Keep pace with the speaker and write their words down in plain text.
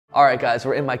All right guys,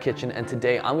 we're in my kitchen and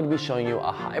today I'm gonna be showing you a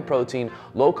high protein,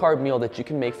 low carb meal that you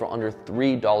can make for under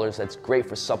 $3 that's great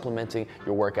for supplementing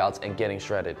your workouts and getting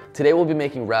shredded. Today we'll be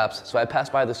making wraps, so I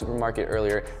passed by the supermarket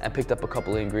earlier and picked up a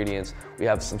couple of ingredients. We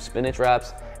have some spinach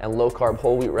wraps and low carb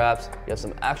whole wheat wraps. You have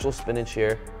some actual spinach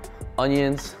here,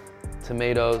 onions,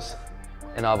 tomatoes,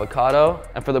 and avocado.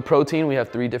 And for the protein, we have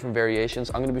 3 different variations.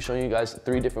 I'm gonna be showing you guys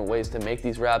 3 different ways to make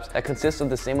these wraps that consist of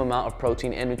the same amount of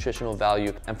protein and nutritional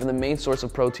value. And for the main source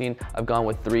of protein, I've gone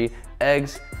with 3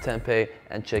 eggs, tempeh,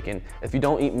 and chicken. If you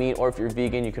don't eat meat or if you're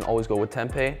vegan, you can always go with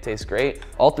tempeh, tastes great.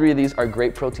 All 3 of these are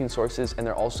great protein sources and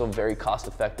they're also very cost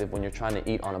effective when you're trying to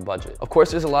eat on a budget. Of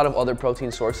course, there's a lot of other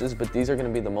protein sources, but these are gonna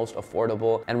be the most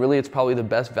affordable and really it's probably the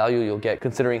best value you'll get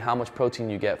considering how much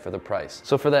protein you get for the price.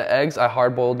 So for the eggs, I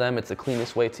hard boiled them. It's the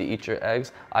cleanest way to eat your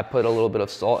eggs. I put a little bit of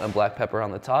salt and black pepper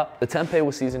on the top. The tempeh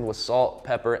was seasoned with salt,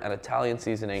 pepper, and Italian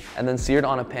seasoning and then seared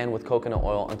on a pan with coconut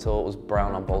oil until it was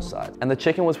brown on both sides. And the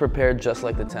chicken was prepared just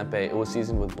like the tempeh. It was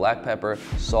seasoned with black pepper,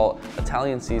 salt,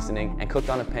 Italian seasoning, and cooked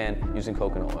on a pan using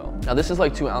coconut oil. Now this is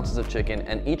like 2 ounces of chicken,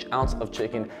 and each ounce of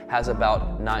chicken has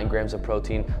about 9 grams of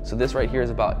protein. So this right here is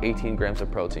about 18 grams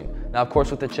of protein. Now of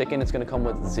course with the chicken, it's gonna come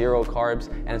with 0 carbs,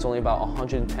 and it's only about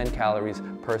 110 calories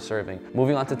per serving.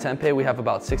 Moving on to tempeh, we have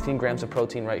about 16 grams of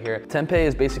protein right here. Tempeh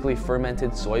is basically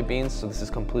fermented soybeans, so this is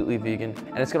completely vegan,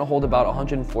 and it's gonna hold about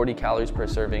 140 calories per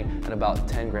serving and about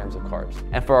 10 grams of carbs.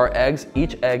 And for our eggs,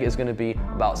 each egg is gonna be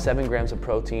about 7 grams of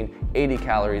protein, 80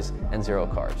 calories, and 0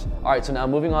 carbs. All right, so now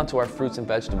moving on to our fruits and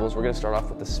vegetables, we're gonna start off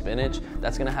with the spinach.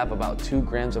 That's gonna have about 2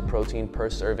 grams of protein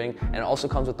per serving, and it also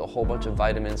comes with a whole bunch of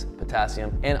vitamins,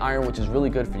 potassium, and iron, which is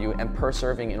really good for you, and per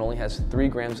serving, it only has 3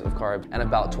 grams of carbs and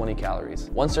about 20 calories.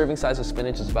 One serving size of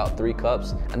spinach is about 3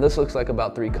 cups, and this looks like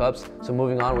about 3 cups. So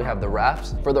moving on, we have the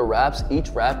wraps. For the wraps, each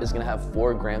wrap is gonna have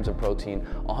 4 grams of protein,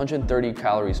 130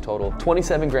 calories total,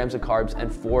 27 grams of carbs,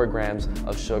 and 4 grams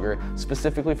of sugar,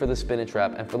 specifically for the spinach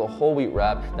wrap. And for the whole wheat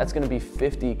wrap, that's gonna be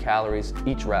 50 calories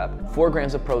each wrap, 4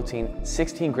 grams of protein,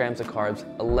 16 grams of carbs,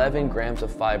 11 grams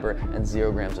of fiber, and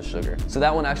 0 grams of sugar. So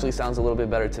that one actually sounds a little bit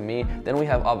better to me. Then we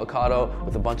have avocado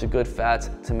with a bunch of good fats,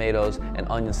 tomatoes, and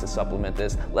onions to supplement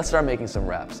this. Let's start making some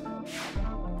wraps.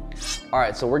 All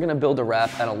right, so we're gonna build a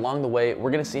wrap, and along the way,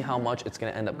 we're gonna see how much it's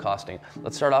gonna end up costing.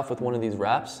 Let's start off with one of these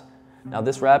wraps. Now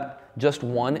this wrap, just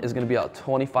one is gonna be about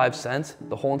 25 cents.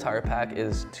 The whole entire pack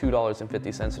is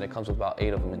 $2.50 and it comes with about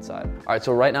 8 of them inside. All right,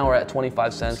 so right now we're at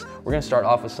 25 cents. We're gonna start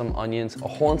off with some onions. A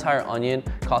whole entire onion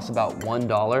costs about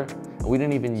 $1. And we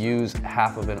didn't even use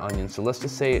half of an onion. So let's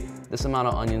just say this amount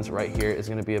of onions right here is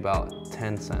gonna be about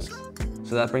 10 cents.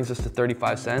 So that brings us to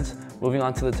 35 cents. Moving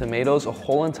on to the tomatoes, a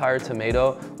whole entire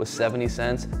tomato was 70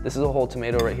 cents. This is a whole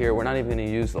tomato right here. We're not even gonna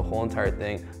use the whole entire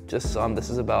thing, just some. This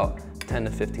is about 10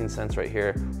 to 15 cents right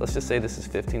here. Let's just say this is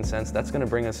 15 cents. That's gonna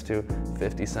bring us to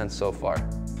 50 cents so far.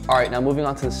 All right, now moving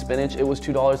on to the spinach, it was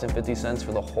 $2.50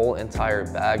 for the whole entire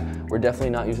bag. We're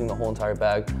definitely not using the whole entire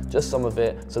bag, just some of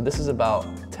it. So this is about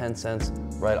 10 cents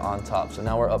right on top. So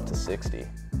now we're up to 60.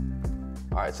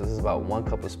 All right, so this is about 1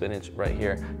 cup of spinach right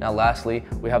here. Now lastly,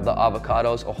 we have the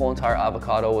avocados. A whole entire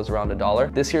avocado was around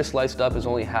 $1. This here sliced up is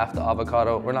only half the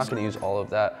avocado. We're not gonna use all of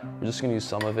that. We're just gonna use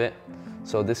some of it.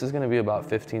 So this is gonna be about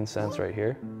 15 cents right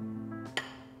here.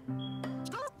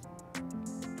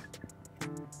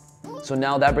 So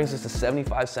now that brings us to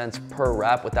 75 cents per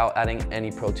wrap without adding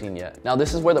any protein yet. Now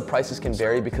this is where the prices can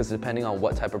vary because depending on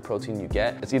what type of protein you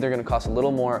get, it's either gonna cost a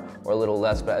little more or a little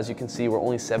less, but as you can see, we're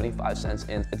only 75 cents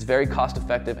in. It's very cost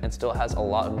effective and still has a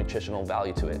lot of nutritional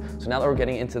value to it. So now that we're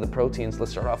getting into the proteins,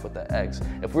 let's start off with the eggs.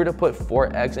 If we were to put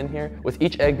 4 eggs in here, with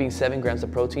each egg being 7 grams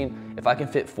of protein, if I can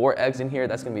fit 4 eggs in here,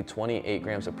 that's gonna be 28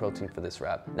 grams of protein for this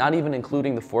wrap. Not even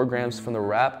including the 4 grams from the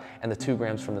wrap and the 2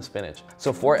 grams from the spinach.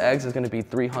 So 4 eggs is gonna be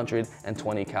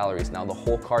 320 calories. Now the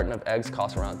whole carton of eggs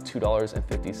costs around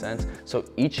 $2.50. So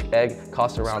each egg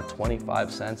costs around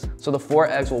 25 cents. So the 4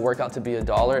 eggs will work out to be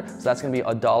 $1. So that's gonna be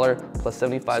 $1 plus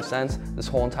 75 cents. This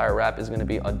whole entire wrap is gonna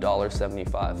be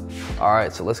 $1.75. All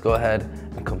right, so let's go ahead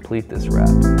and complete this wrap.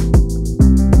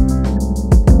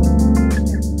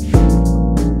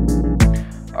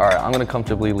 All right, I'm gonna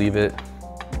comfortably leave it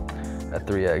at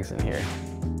 3 eggs in here.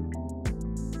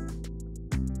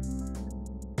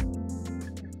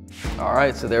 All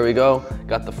right, so there we go.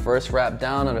 Got the first wrap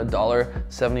down at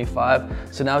 $1.75.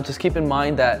 So now just keep in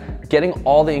mind that getting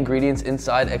all the ingredients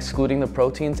inside, excluding the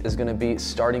proteins, is gonna be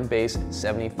starting base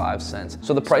 75 cents.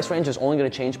 So the price range is only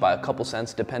gonna change by a couple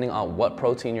cents depending on what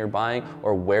protein you're buying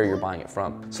or where you're buying it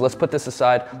from. So let's put this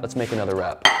aside, let's make another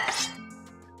wrap.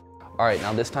 All right,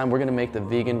 now this time we're gonna make the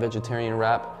vegan vegetarian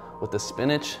wrap with the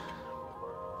spinach.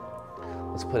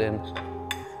 Let's put in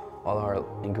all our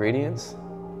ingredients.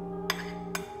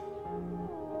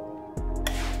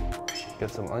 Get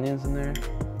some onions in there.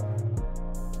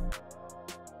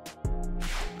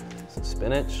 Some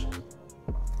spinach.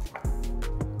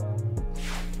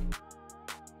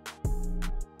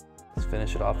 Let's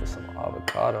finish it off with some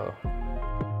avocado.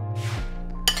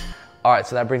 All right,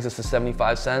 so that brings us to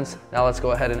 75 cents. Now let's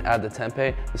go ahead and add the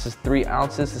tempeh. This is 3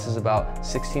 ounces. This is about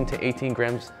 16 to 18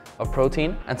 grams of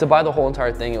protein. And to buy the whole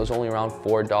entire thing, it was only around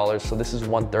 $4. So this is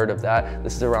 1/3 of that.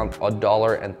 This is around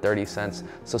 $1.30.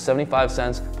 So 75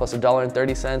 cents plus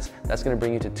 $1.30, that's gonna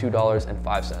bring you to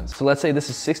 $2.05. So let's say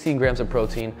this is 16 grams of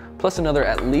protein plus another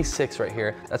at least 6 right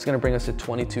here. That's gonna bring us to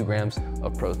 22 grams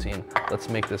of protein. Let's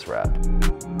make this wrap.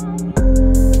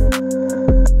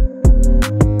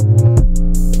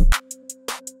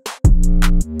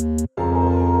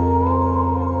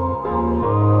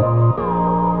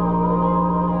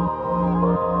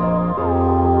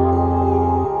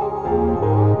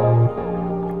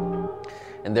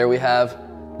 And there we have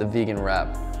the vegan wrap.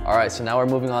 All right, so now we're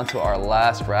moving on to our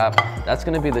last wrap. That's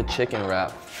gonna be the chicken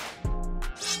wrap.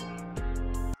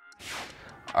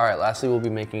 All right, lastly, we'll be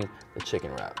making the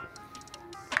chicken wrap.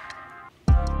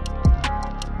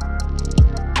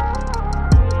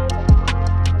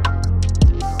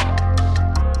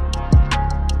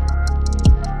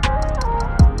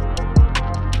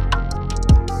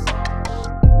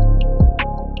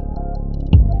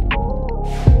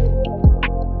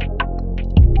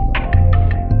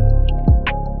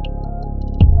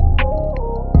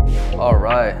 All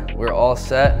right, we're all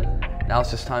set. Now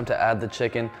it's just time to add the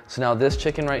chicken. So now this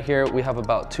chicken right here, we have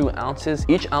about 2 ounces.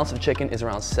 Each ounce of chicken is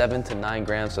around 7 to 9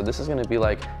 grams. So this is gonna be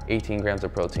like 18 grams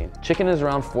of protein. Chicken is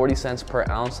around 40 cents per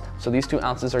ounce. So these 2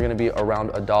 ounces are gonna be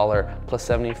around $1 plus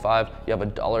 75. You have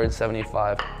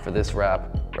 $1.75 for this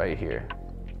wrap right here.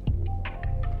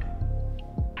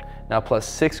 Now plus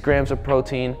 6 grams of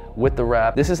protein with the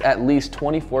wrap. This is at least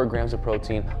 24 grams of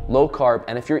protein, low carb,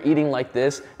 and if you're eating like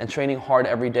this and training hard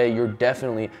every day, you're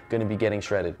definitely gonna be getting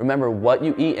shredded. Remember, what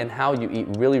you eat and how you eat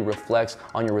really reflects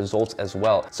on your results as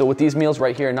well. So with these meals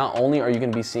right here, not only are you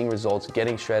gonna be seeing results,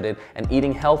 getting shredded, and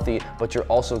eating healthy, but you're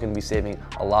also gonna be saving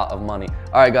a lot of money.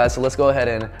 All right guys, so let's go ahead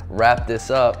and wrap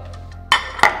this up.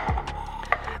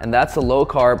 And that's a low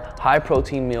carb, high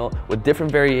protein meal with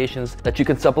different variations that you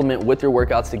can supplement with your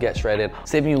workouts to get shredded,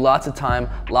 saving you lots of time,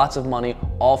 lots of money,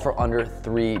 all for under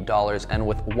 $3. And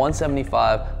with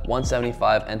 $175,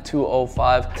 $175, and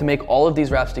 $205, to make all of these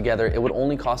wraps together, it would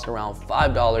only cost around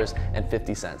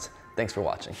 $5.50. Thanks for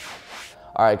watching.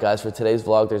 All right guys, for today's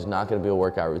vlog, there's not gonna be a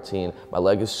workout routine. My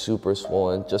leg is super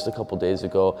swollen. Just a couple days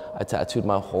ago, I tattooed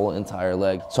my whole entire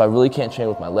leg. So I really can't train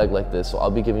with my leg like this, so I'll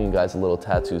be giving you guys a little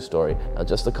tattoo story. Now,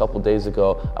 just a couple days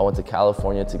ago, I went to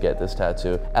California to get this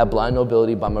tattoo at Blind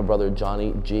Nobility by my brother,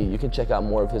 Johnny G. You can check out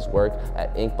more of his work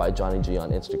at Ink by Johnny G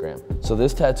on Instagram. So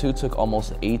this tattoo took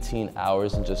almost 18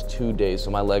 hours in just 2 days,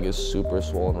 so my leg is super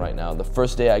swollen right now. The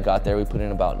first day I got there, we put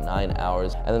in about 9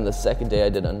 hours, and then the second day I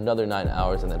did another 9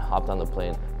 hours and then hopped on the plane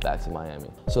back to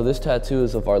Miami. So this tattoo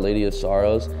is of Our Lady of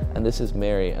Sorrows, and this is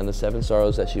Mary, and the 7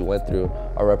 sorrows that she went through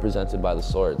are represented by the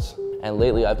swords. And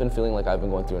lately, I've been feeling like I've been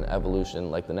going through an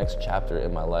evolution, like the next chapter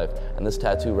in my life, and this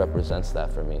tattoo represents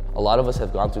that for me. A lot of us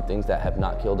have gone through things that have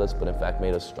not killed us, but in fact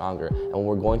made us stronger. And when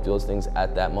we're going through those things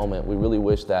at that moment, we really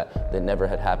wish that they never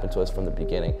had happened to us from the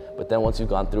beginning. But then once you've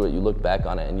gone through it, you look back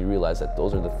on it and you realize that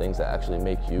those are the things that actually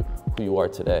make you who you are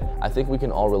today. I think we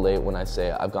can all relate when I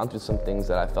say I've gone through some things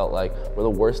that I felt like were the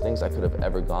worst things I could have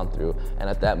ever gone through. And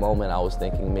at that moment, I was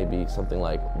thinking maybe something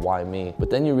like, why me? But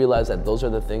then you realize that those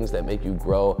are the things that make you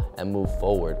grow and move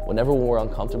forward. Whenever we're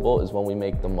uncomfortable is when we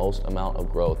make the most amount of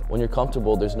growth. When you're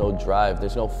comfortable, there's no drive,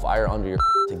 there's no fire under your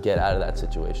to get out of that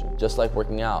situation. Just like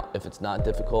working out, if it's not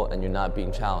difficult and you're not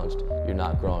being challenged, you're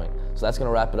not growing. So that's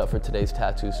gonna wrap it up for today's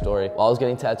tattoo story. While I was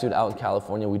getting tattooed out in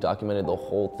California, we documented the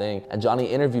whole thing, and Johnny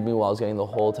interviewed me while I was getting the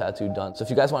whole tattoo done. So if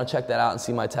you guys wanna check that out and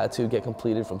see my tattoo get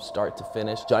completed from start to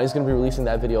finish, Johnny's gonna be releasing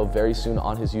that video very soon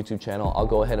on his YouTube channel. I'll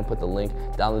go ahead and put the link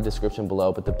down in the description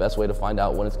below, but the best way to find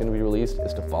out when it's gonna be released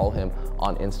is to follow him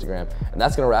on Instagram. And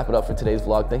that's gonna wrap it up for today's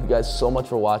vlog. Thank you guys so much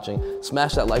for watching.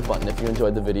 Smash that like button if you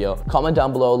enjoyed the video. Comment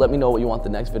down below, let me know what you want the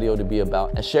next video to be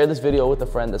about, and share this video with a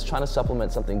friend that's trying to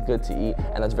supplement something good to eat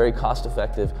and that's very cost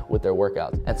effective with their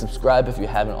workouts. And subscribe if you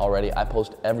haven't already. I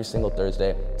post every single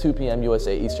Thursday, 2 p.m.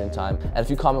 USA Eastern time. And if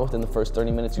you comment within the first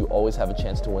 30 minutes, you always have a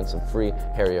chance to win some free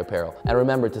Heria apparel. And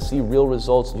remember, to see real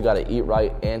results, you gotta eat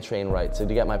right and train right. So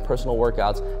to get my personal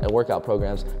workouts and workout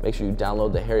programs, make sure you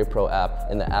download the Heria Pro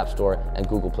app in the App Store and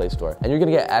Google Play Store. And you're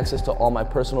gonna get access to all my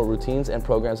personal routines and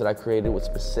programs that I created with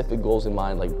specific goals in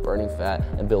mind, like burning fat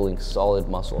that and building solid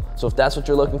muscle. So if that's what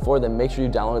you're looking for, then make sure you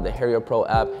download the Heria Pro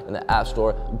app in the App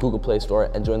Store, Google Play Store,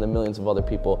 and join the millions of other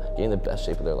people getting the best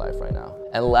shape of their life right now.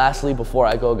 And lastly, before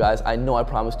I go, guys, I know I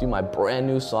promised you my brand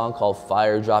new song called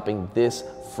Fire dropping this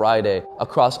Friday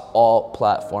across all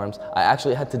platforms. I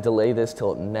actually had to delay this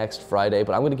till next Friday,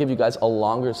 but I'm gonna give you guys a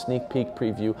longer sneak peek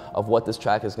preview of what this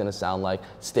track is gonna sound like.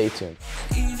 Stay tuned.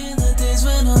 Even the days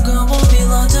when I'm gone won't be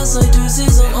long, just like 2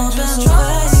 seasons on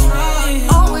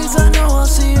been always I know I'll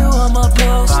see you on my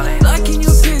post, liking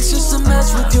your pics just to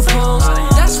match with your post.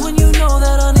 That's when you know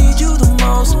that I need you the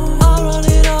most. I'll run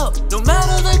it up, no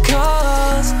matter the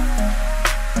cost.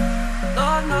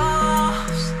 Lord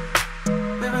knows,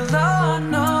 baby, Lord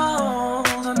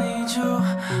knows I need you,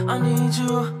 I need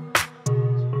you.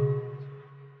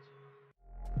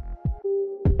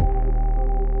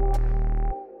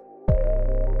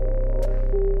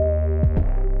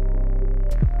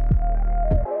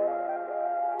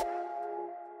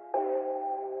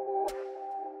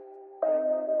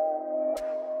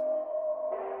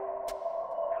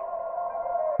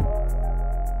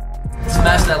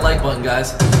 Smash that like button,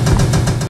 guys.